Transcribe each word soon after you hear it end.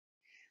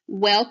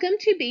Welcome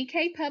to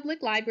BK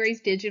Public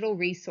Library's digital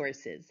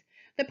resources.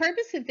 The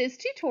purpose of this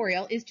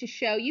tutorial is to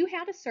show you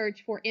how to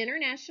search for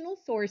international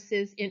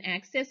sources in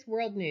Access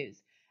World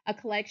News, a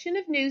collection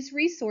of news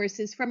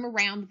resources from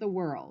around the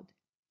world.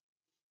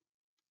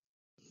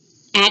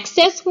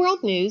 Access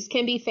World News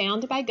can be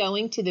found by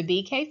going to the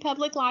BK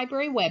Public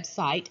Library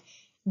website,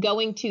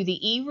 going to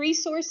the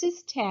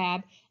e-resources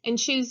tab, and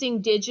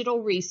choosing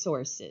digital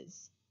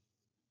resources.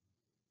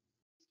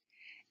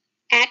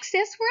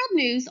 Access World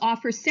News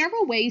offers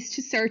several ways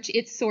to search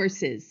its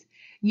sources.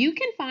 You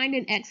can find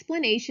an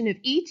explanation of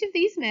each of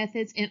these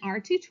methods in our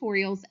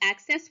tutorials,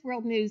 Access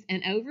World News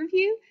An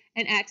Overview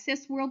and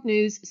Access World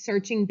News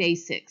Searching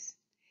Basics.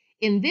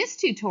 In this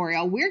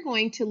tutorial, we're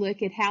going to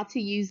look at how to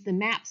use the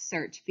map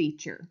search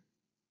feature.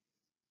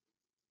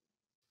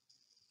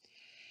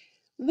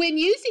 When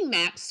using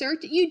map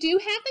search, you do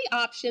have the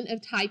option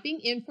of typing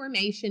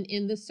information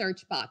in the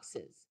search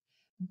boxes.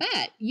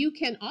 But you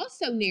can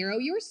also narrow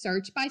your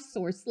search by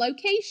source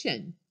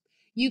location.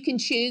 You can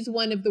choose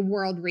one of the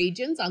world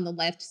regions on the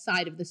left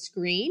side of the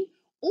screen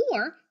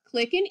or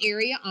click an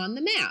area on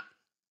the map.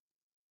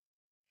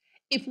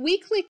 If we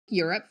click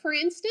Europe, for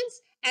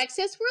instance,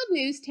 Access World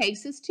News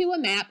takes us to a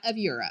map of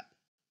Europe.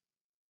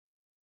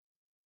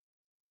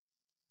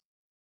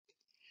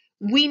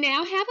 We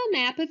now have a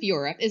map of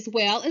Europe as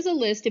well as a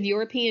list of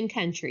European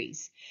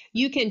countries.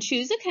 You can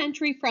choose a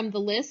country from the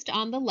list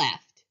on the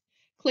left.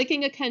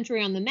 Clicking a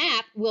country on the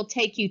map will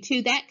take you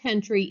to that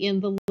country in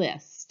the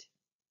list.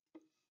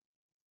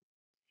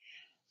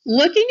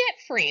 Looking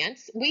at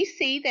France, we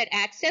see that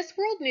Access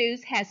World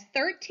News has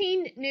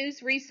 13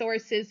 news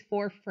resources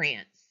for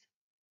France.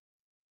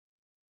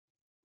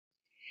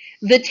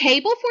 The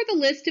table for the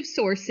list of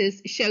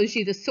sources shows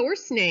you the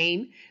source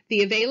name,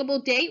 the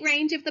available date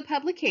range of the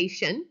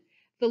publication,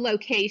 the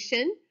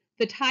location,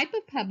 the type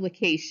of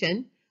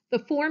publication,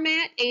 the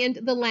format, and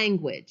the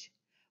language.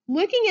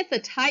 Looking at the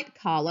type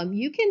column,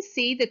 you can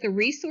see that the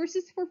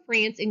resources for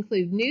France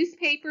include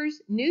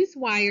newspapers, news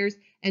wires,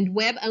 and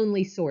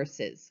web-only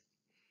sources.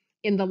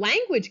 In the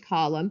language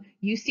column,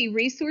 you see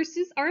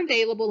resources are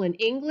available in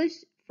English,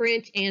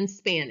 French, and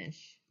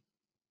Spanish.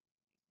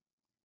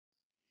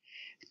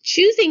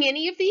 Choosing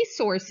any of these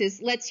sources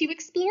lets you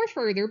explore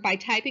further by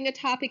typing a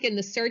topic in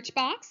the search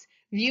box,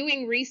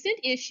 viewing recent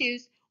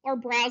issues, or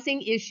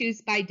browsing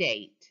issues by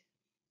date.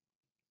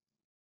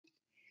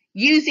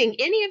 Using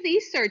any of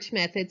these search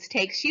methods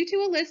takes you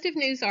to a list of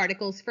news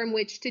articles from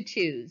which to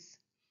choose.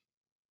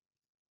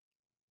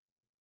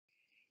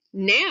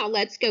 Now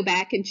let's go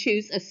back and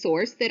choose a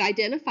source that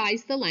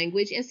identifies the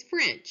language as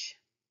French.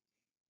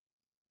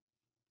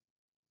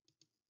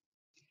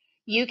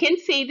 You can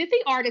see that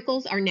the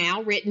articles are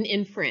now written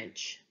in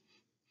French.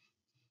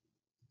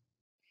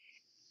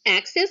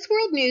 Access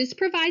World News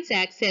provides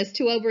access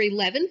to over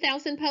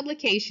 11,000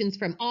 publications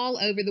from all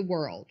over the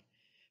world.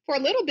 For a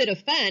little bit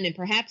of fun and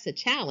perhaps a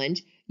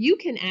challenge, you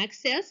can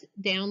access,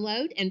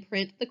 download, and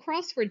print the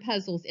crossword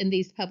puzzles in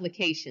these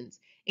publications,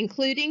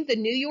 including the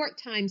New York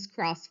Times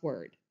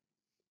crossword.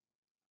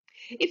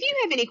 If you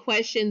have any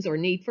questions or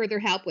need further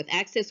help with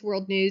Access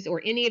World News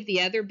or any of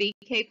the other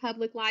BK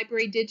Public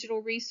Library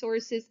digital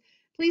resources,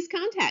 please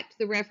contact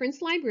the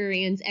reference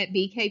librarians at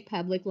BK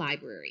Public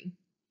Library.